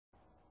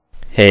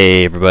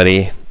Hey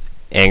everybody,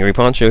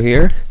 Angryponcho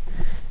here,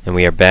 and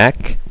we are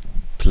back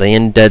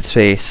playing Dead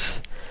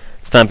Space.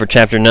 It's time for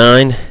Chapter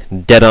 9,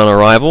 Dead on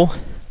Arrival.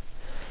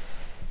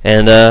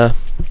 And there's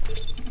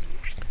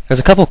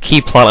a couple key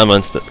plot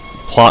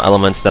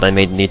elements that I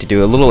may need to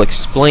do a little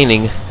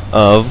explaining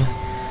of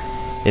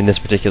in this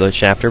particular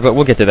chapter, but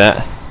we'll get to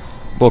that.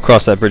 We'll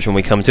cross that bridge when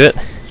we come to it.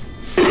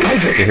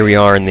 Isaac. So here we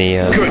are in the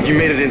Good, you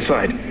made it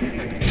inside.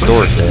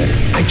 storage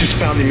there. I just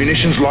found the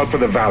munitions log for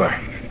the Valor.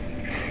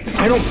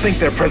 I don't think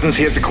their presence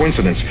here is a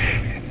coincidence.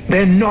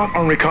 They're not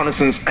on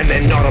reconnaissance and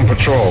they're not on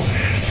patrol.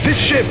 This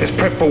ship is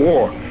prepped for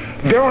war.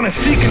 They're on a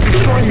seek and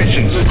destroy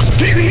mission.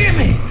 Do you hear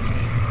me?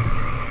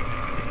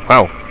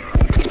 Wow.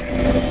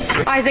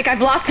 Isaac,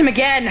 I've lost him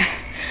again.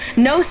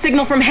 No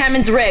signal from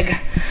Hammond's rig.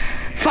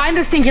 Find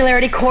the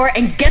Singularity Core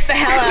and get the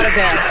hell out of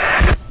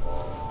there.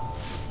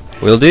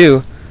 Will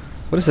do.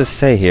 What does this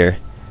say here?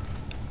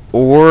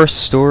 Ore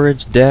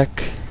storage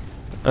deck.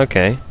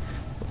 Okay.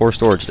 Ore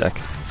storage deck.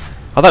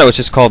 I thought it was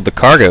just called the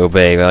cargo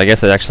bay, but I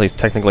guess it actually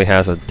technically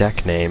has a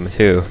deck name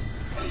too.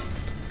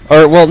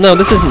 Or well, no,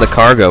 this isn't the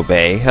cargo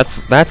bay. That's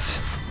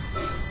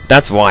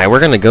why we're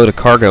gonna go to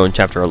cargo in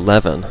chapter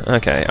 11.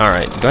 Okay, all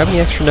right. Do I have any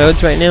extra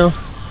nodes right now?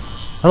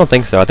 I don't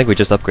think so. I think we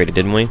just upgraded,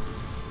 didn't we?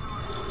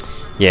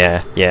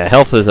 Yeah.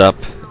 Health is up,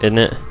 isn't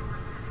it?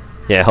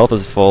 Yeah, health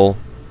is full,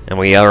 and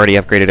we already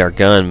upgraded our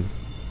gun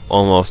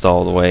almost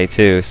all the way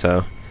too.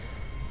 So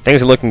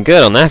things are looking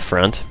good on that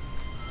front.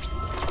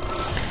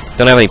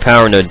 Don't have any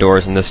power node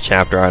doors in this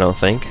chapter, I don't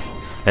think.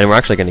 And we're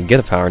actually going to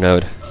get a power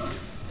node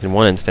in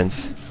one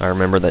instance. I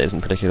remember that isn't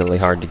particularly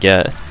hard to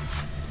get.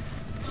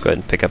 Go ahead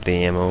and pick up the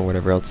ammo or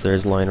whatever else there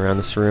is lying around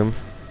this room.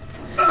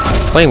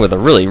 Playing with a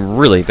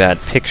really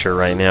bad picture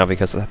right now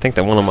because I think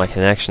that one of my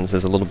connections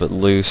is a little bit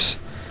loose.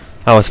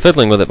 I was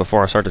fiddling with it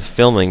before I started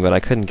filming, but I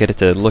couldn't get it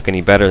to look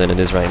any better than it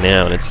is right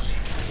now, and it's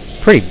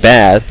pretty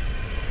bad.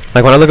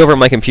 Like when I look over at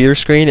my computer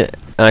screen and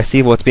I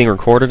see what's being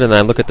recorded and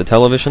I look at the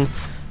television,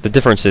 the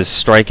difference is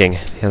striking,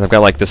 and I've got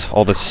like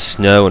all this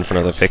snow in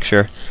front of the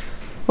picture.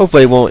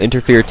 Hopefully it won't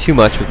interfere too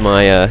much with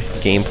my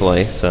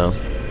gameplay, so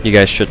you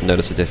guys shouldn't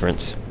notice a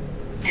difference.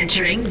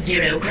 Entering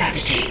zero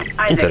gravity.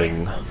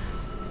 Entering.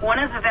 One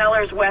of the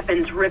Valor's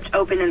weapons ripped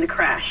open in the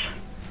crash.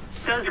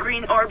 Those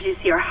green orbs you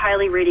see are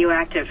highly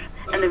radioactive,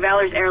 and the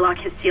Valor's airlock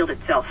has sealed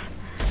itself.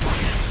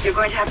 You're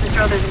going to have to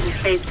throw those into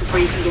space before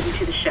you can get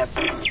into the ship.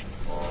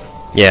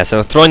 Yeah,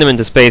 so throwing them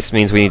into space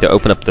means we need to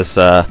open up this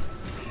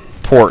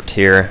port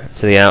here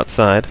to the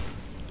outside.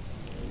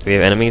 Do we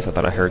have enemies? I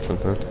thought I heard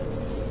something.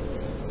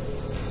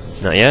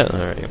 Not yet?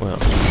 Alright, well.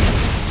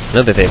 I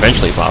know that they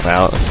eventually pop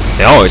out.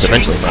 They always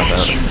eventually pop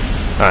out.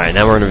 Alright,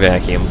 now we're in a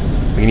vacuum.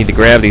 We need to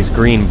grab these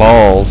green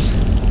balls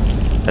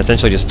and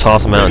essentially just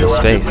toss them out into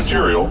space.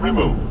 Material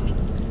removed.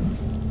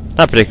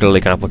 Not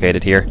particularly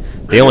complicated here.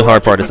 The only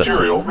hard part is that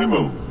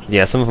removed.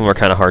 yeah, some of them are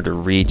kind of hard to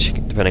reach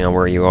depending on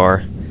where you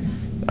are.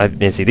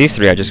 See, these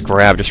three I just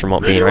grabbed just from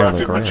being right on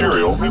the ground.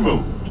 Material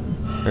removed.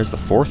 There's the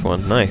fourth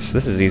one. Nice.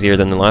 This is easier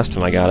than the last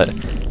time I got it.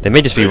 They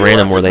may just be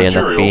random where they end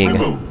up being.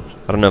 I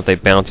don't know if they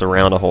bounce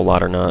around a whole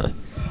lot or not.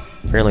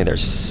 Apparently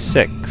there's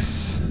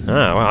 6.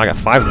 Ah, wow, I got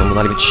 5 of them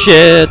without even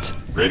shit!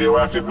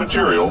 Radioactive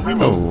material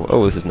removed.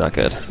 Oh, this is not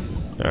good.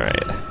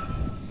 Alright.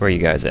 Where are you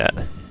guys at?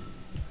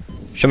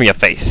 Show me your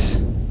face!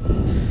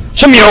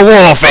 Show me your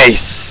war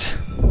face!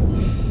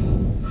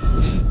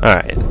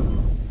 Alright.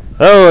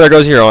 Oh, there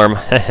goes your arm.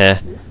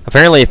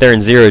 Apparently if they're in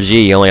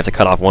 0G, you only have to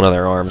cut off one of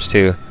their arms,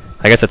 too.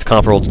 I guess it's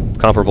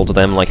comparable to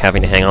them, like,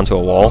 having to hang onto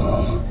a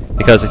wall.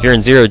 Because if you're in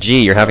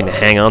 0G, you're having to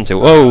hang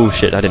onto... Oh,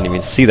 shit, I didn't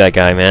even see that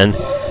guy, man.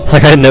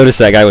 Like, I didn't notice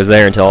that guy was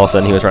there until all of a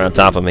sudden he was right on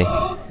top of me.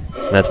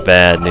 That's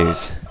bad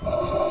news.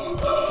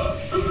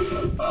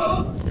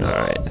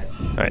 Alright.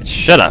 Alright,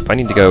 shut up. I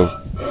need to go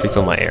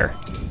refill my air.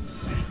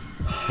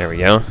 There we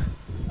go.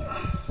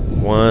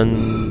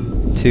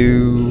 1,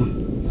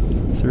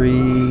 2,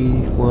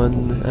 3,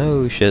 1...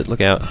 Oh, shit,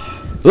 look out.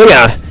 Look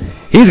out!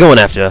 He's going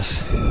after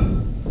us!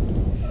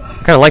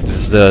 I kind of like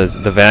this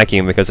the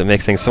vacuum because it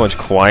makes things so much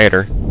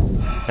quieter.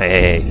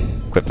 Hey,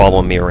 quit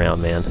following me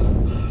around, man.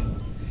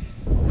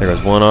 There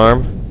goes one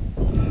arm.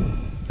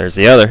 There's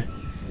the other.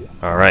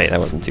 Alright, that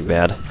wasn't too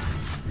bad.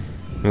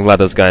 I'm glad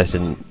those guys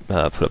didn't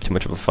put up too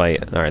much of a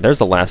fight. Alright, there's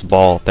the last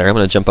ball up there. I'm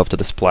going to jump up to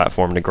this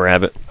platform to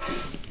grab it.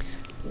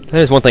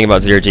 There's one thing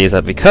about 0G is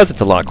that because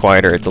it's a lot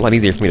quieter, it's a lot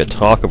easier for me to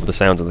talk over the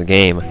sounds of the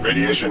game.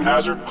 Radiation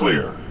hazard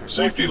clear.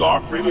 Safety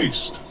lock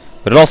released.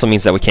 But it also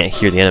means that we can't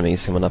hear the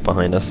enemies coming up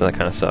behind us, so that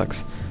kind of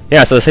sucks.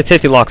 Yeah, so the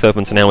safety lock's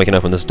open, so now we can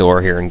open this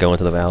door here and go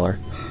into the Valor.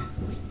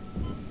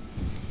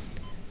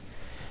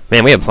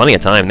 Man, we have plenty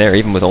of time there,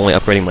 even with only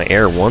upgrading my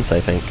air once, I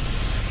think.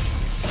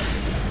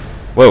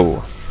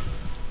 Whoa.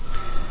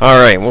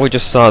 Alright, what we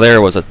just saw there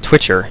was a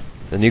Twitcher,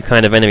 the new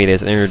kind of enemy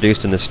that's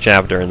introduced in this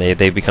chapter, and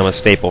they become a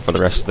staple for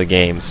the rest of the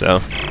game, so...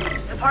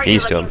 The part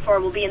you're looking for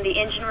will be in the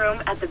engine room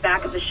at the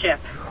back of the ship.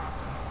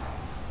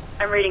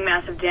 I'm reading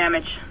massive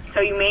damage,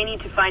 so you may need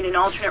to find an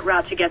alternate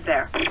route to get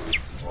there.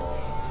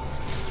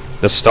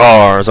 The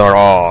stars are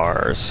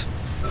ours.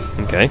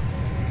 Okay.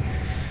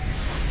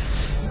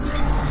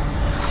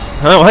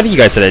 How do you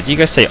guys say that? Do you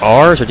guys say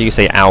ours or do you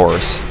say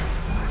ours?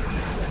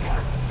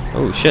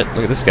 Oh shit,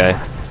 look at this guy.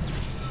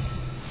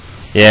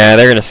 Yeah,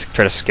 they're gonna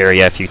try to scare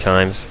you a few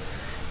times.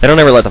 They don't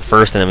ever let the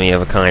first enemy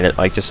of a kind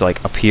just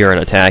appear and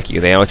attack you.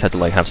 They always have to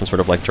have some sort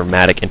of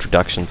dramatic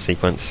introduction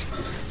sequence.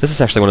 This is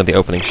actually one of the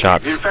opening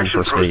shots The from the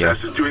infection first video.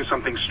 process is doing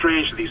something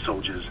strange to these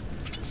soldiers.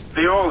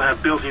 They all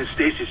have built-in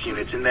stasis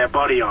units in their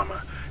body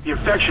armor. The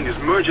infection is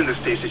merging the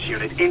stasis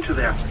unit into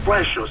their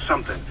flesh or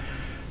something,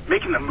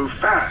 making them move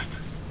fast.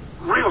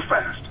 Real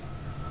fast.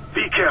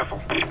 Be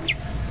careful.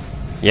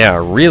 Yeah,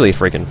 really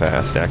freaking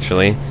fast,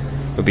 actually.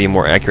 Would be a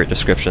more accurate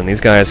description.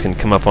 These guys can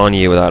come up on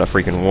you without a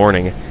freaking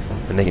warning,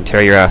 and they can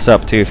tear your ass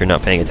up, too, if you're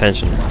not paying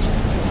attention.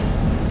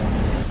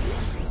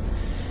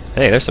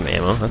 Hey, there's some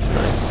ammo. That's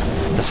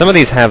nice. Now, some of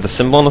these have the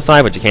symbol on the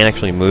side, but you can't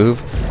actually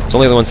move. It's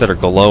only the ones that are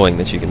glowing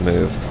that you can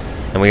move.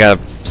 And we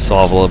gotta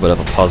solve a little bit of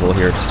a puzzle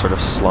here. Just sort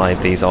of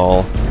slide these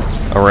all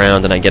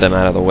around, and I get them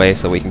out of the way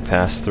so we can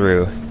pass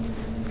through.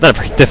 It's not a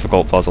very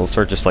difficult puzzle. It's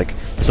sort of just like,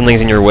 if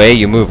something's in your way,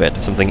 you move it.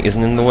 If something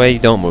isn't in the way, you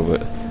don't move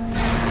it.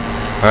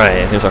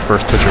 Alright, here's our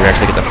first Twitcher we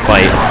actually get to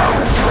fight.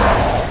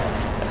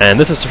 And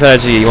this is a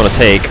strategy you want to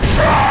take.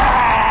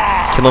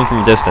 Kill them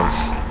from a distance.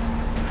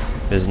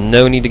 There's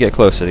no need to get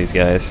close to these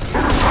guys.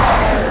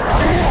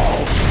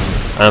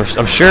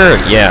 I'm sure,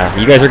 yeah,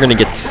 you guys are going to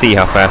get to see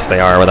how fast they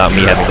are without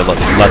me having to let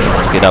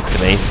them get up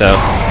to me, so...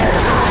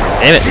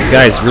 Damn it, these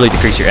guys really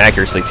decrease your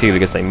accuracy too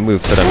because they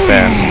move so damn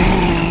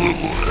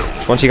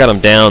fast. Once you got them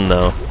down,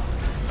 though,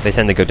 they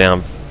tend to go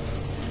down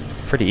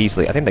pretty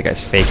easily. I think that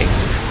guy's faking.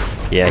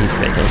 Yeah, he's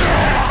faking.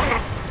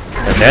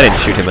 Okay, I didn't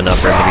shoot him enough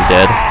for him to be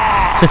dead.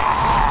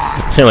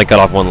 I only cut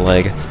off one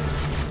leg.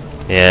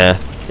 Yeah,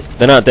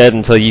 they're not dead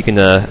until you can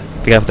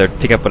pick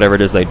up whatever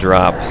it is they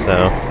drop,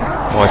 so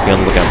always be on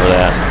the lookout for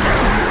that.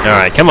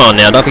 Alright, come on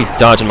now, don't be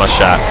dodging my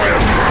shots.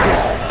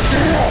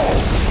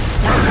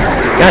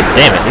 God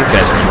damn it, these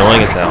guys are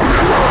annoying as hell.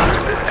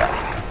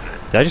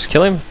 Did I just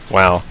kill him?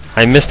 Wow.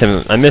 I missed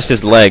him. I missed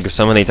his legs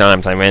so many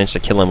times I managed to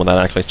kill him without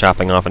actually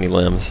chopping off any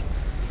limbs.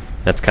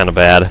 That's kind of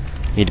bad.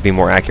 Need to be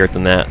more accurate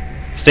than that.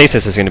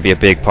 Stasis is going to be a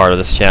big part of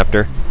this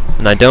chapter.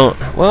 And I do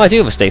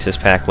have a stasis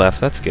pack left.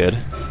 That's good.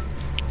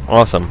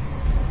 Awesome.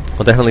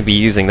 We'll definitely be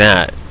using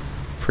that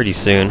pretty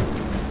soon.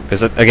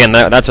 Because, again,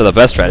 that's the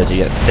best strategy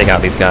to take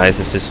out these guys,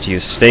 is just to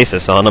use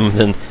stasis on them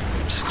and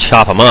just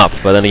chop them up.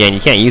 But then again, you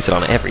can't use it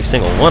on every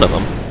single one of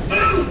them.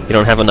 You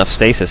don't have enough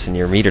stasis in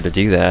your meter to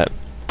do that.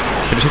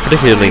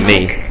 Particularly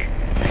me.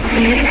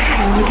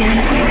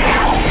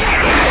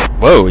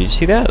 Whoa, you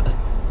see that?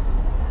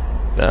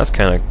 That was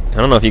kind of... I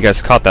don't know if you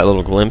guys caught that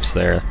little glimpse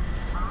there.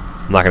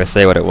 I'm not going to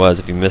say what it was.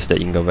 If you missed it,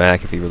 you can go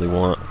back if you really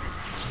want.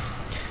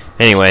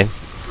 Anyway.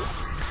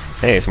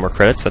 Hey, some more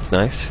credits. That's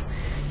nice.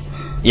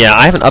 Yeah,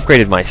 I haven't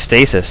upgraded my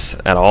stasis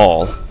at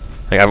all.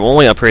 Like, I've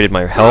only upgraded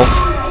my health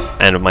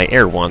and my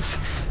air once.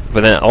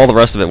 But then all the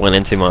rest of it went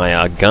into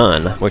my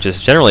gun, which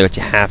is generally what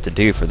you have to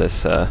do for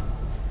this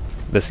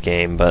this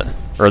game,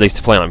 or at least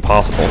to play on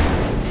Impossible.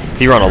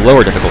 If you were on a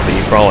lower difficulty,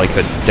 you probably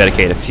could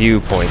dedicate a few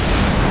points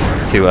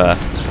to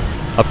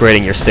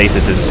upgrading your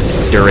stasis's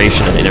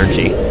duration and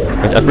energy.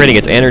 But upgrading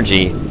its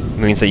energy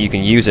means that you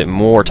can use it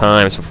more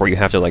times before you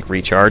have to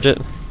recharge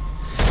it.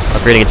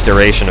 Upgrading its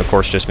duration, of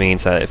course, just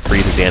means that it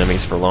freezes the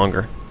enemies for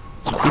longer.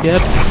 Is he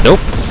dead? Nope.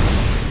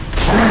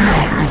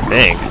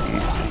 Dang.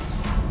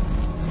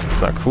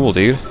 That's not cool,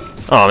 dude.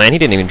 Oh man, he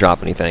didn't even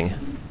drop anything.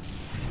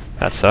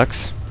 That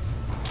sucks.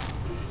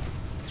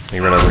 Let me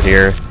run over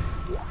here.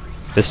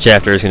 This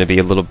chapter is going to be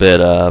a little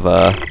bit of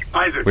a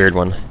weird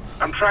one.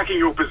 I'm tracking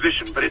your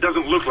position, but it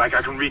doesn't look like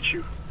I can reach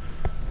you.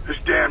 This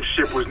damn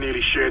ship was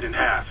nearly shared in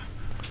half.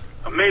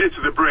 I made it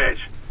to the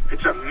bridge.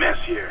 It's a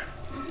mess here.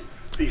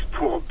 These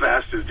poor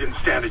bastards didn't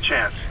stand a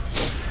chance.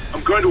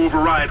 I'm going to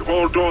override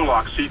all door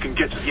locks so you can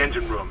get to the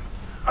engine room.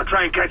 I'll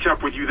try and catch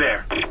up with you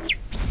there.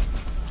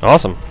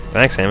 Awesome.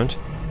 Thanks, Hammond.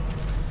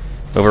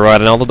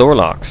 Overriding all the door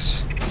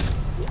locks.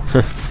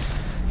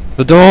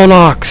 The door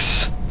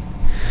locks!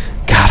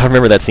 God, I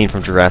remember that scene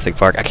from Jurassic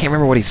Park. I can't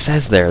remember what he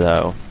says there,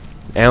 though.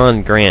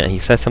 Alan Grant, he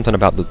says something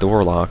about the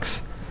door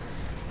locks.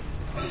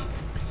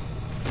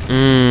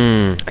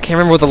 I can't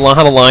remember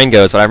how the line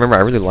goes, but I remember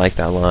I really like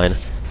that line.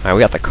 Alright, we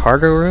got the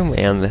cargo room,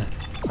 and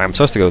I'm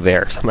supposed to go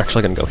there, so I'm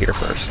actually going to go here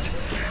first.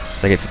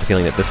 I get the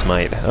feeling that this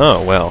might...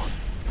 Oh, well.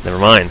 Never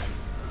mind.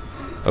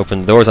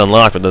 Open the door's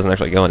unlocked, but it doesn't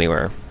actually go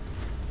anywhere.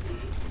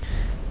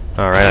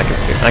 Alright, I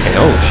can...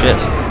 Oh, shit.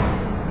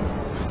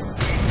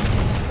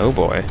 Oh,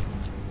 boy.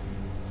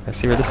 I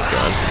see where this is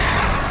going.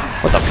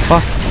 What the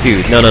fuck?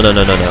 Dude, no.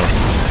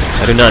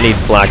 I do not need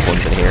black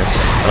ones in here.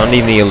 I don't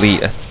need any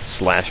elite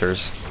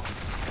slashers.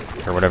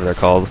 Or whatever they're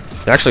called.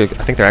 I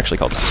think they're actually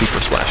called super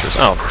slashers.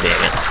 Oh,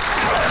 damn it.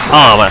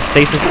 Oh, my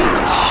stasis?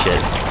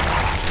 Shit.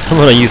 I'm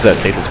gonna use that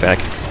stasis pack.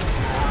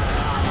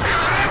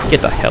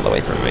 Get the hell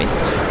away from me.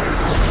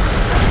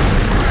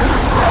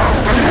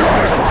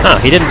 Huh,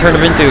 he didn't turn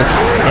him into...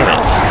 Damn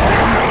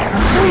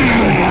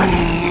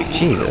it.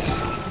 Jesus.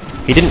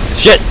 He didn't...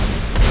 Shit!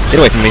 Get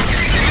away from me.